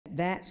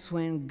That's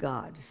when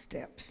God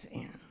steps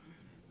in.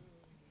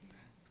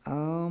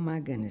 Oh my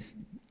goodness.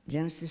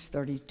 Genesis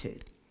 32.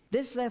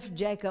 This left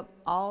Jacob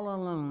all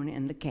alone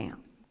in the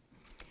camp.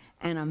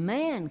 And a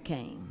man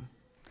came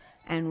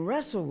and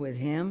wrestled with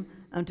him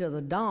until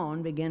the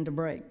dawn began to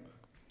break.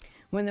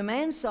 When the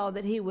man saw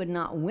that he would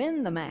not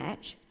win the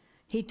match,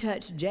 he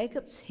touched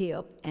Jacob's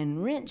hip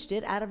and wrenched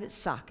it out of its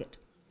socket.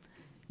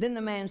 Then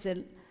the man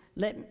said,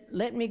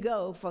 let me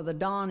go, for the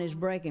dawn is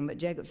breaking. But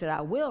Jacob said,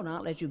 I will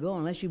not let you go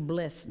unless you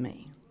bless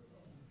me.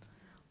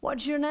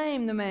 What's your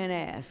name? The man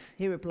asked.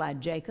 He replied,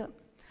 Jacob.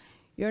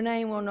 Your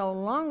name will no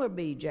longer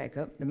be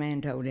Jacob, the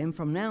man told him.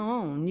 From now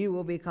on, you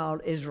will be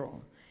called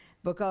Israel,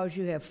 because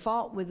you have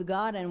fought with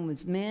God and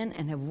with men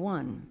and have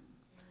won.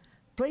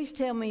 Please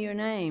tell me your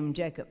name,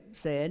 Jacob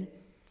said.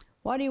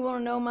 Why do you want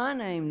to know my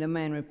name? The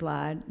man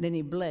replied. Then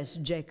he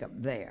blessed Jacob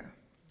there.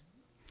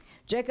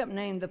 Jacob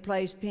named the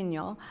place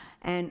Peniel,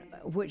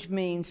 which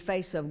means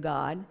face of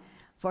God,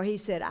 for he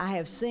said, I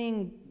have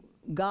seen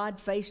God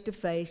face to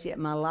face, yet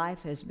my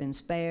life has been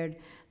spared.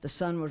 The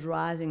sun was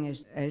rising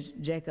as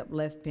Jacob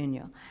left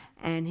Peniel,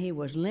 and he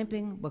was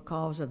limping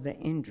because of the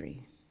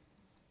injury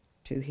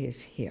to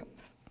his hip.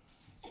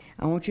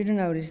 I want you to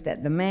notice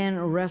that the man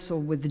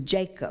wrestled with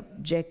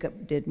Jacob.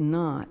 Jacob did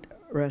not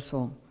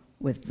wrestle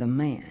with the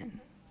man.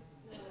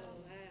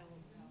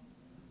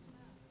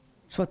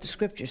 That's what the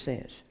scripture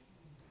says.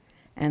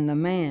 And the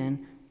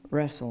man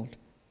wrestled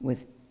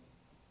with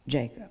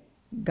Jacob.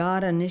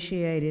 God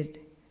initiated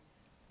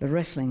the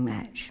wrestling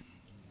match.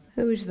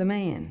 Who is the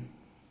man?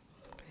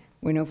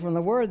 We know from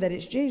the word that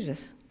it's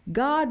Jesus.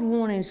 God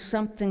wanted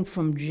something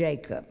from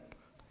Jacob,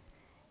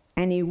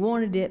 and he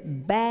wanted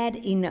it bad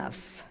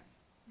enough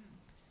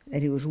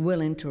that he was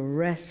willing to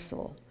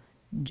wrestle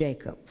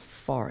Jacob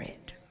for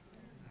it.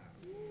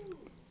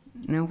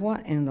 Now,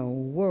 what in the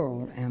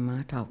world am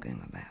I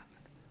talking about?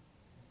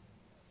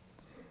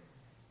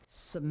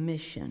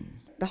 Submission.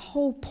 The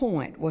whole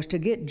point was to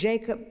get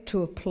Jacob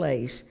to a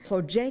place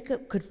so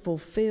Jacob could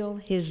fulfill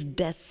his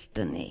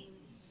destiny,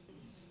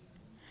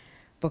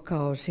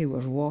 because he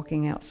was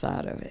walking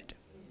outside of it.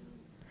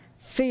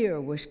 Fear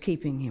was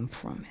keeping him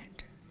from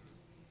it.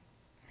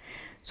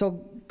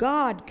 So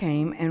God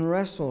came and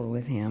wrestled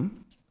with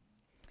him,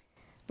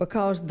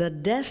 because the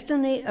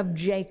destiny of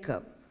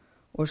Jacob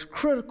was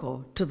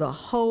critical to the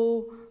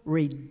whole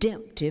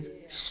redemptive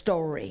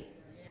story.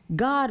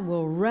 God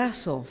will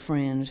wrestle,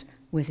 friends,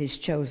 with his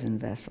chosen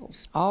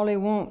vessels. All he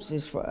wants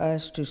is for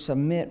us to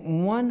submit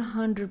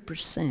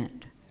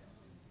 100%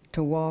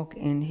 to walk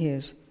in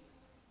his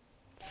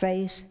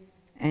faith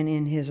and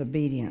in his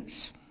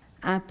obedience.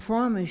 I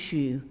promise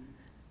you,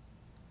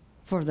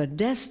 for the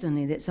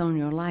destiny that's on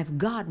your life,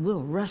 God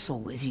will wrestle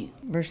with you.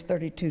 Verse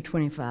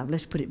 32:25,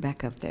 let's put it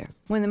back up there.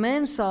 When the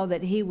man saw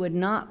that he would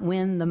not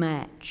win the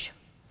match,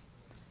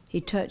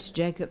 he touched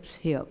Jacob's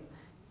hip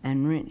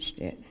and wrenched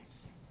it,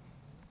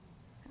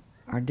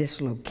 or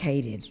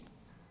dislocated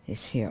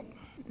his hip.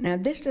 Now,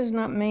 this does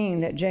not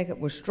mean that Jacob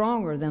was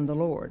stronger than the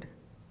Lord.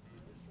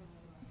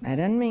 That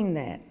doesn't mean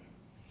that.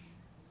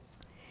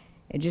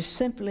 It just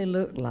simply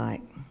looked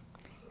like,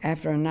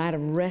 after a night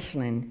of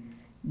wrestling,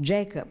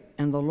 Jacob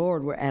and the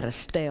Lord were at a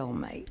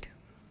stalemate.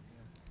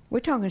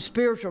 We're talking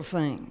spiritual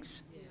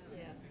things.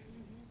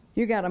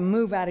 You got to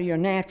move out of your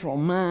natural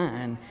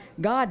mind.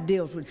 God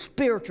deals with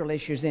spiritual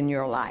issues in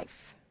your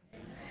life.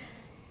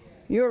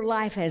 Your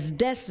life has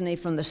destiny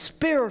from the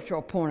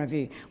spiritual point of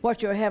view.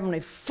 What your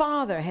Heavenly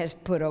Father has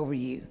put over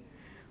you.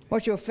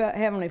 What your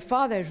Heavenly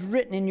Father has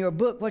written in your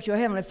book. What your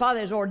Heavenly Father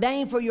has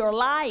ordained for your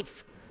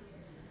life.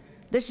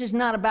 This is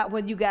not about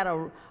whether you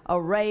got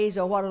a raise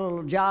or what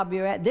little job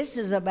you're at. This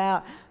is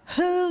about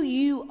who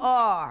you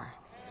are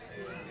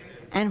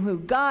and who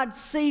God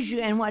sees you,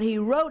 and what he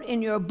wrote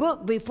in your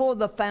book before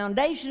the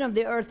foundation of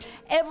the earth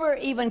ever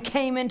even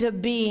came into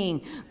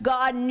being.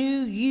 God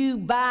knew you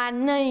by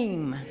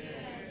name.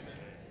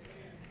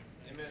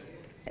 Amen.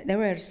 They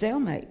were at a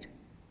stalemate.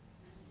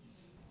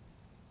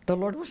 The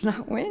Lord was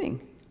not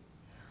winning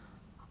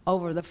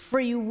over the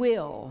free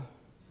will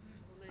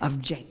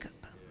of Jacob.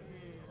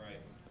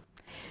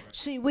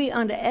 See, we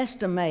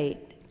underestimate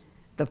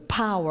the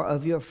power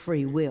of your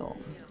free will.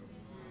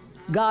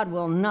 God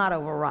will not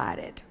override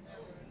it.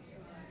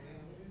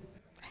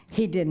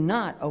 He did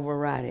not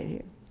override it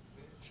here.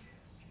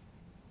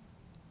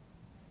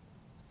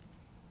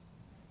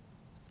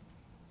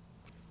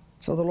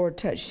 So the Lord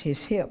touched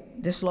his hip,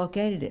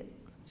 dislocated it,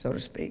 so to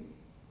speak.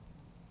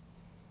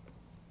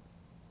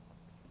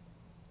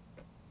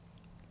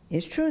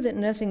 It's true that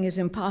nothing is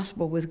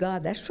impossible with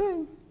God. That's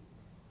true.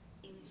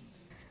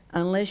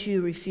 Unless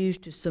you refuse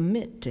to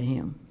submit to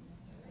him.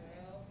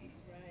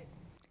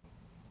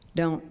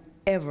 Don't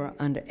ever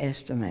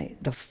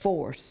underestimate the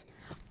force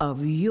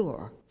of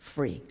your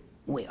free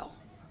will.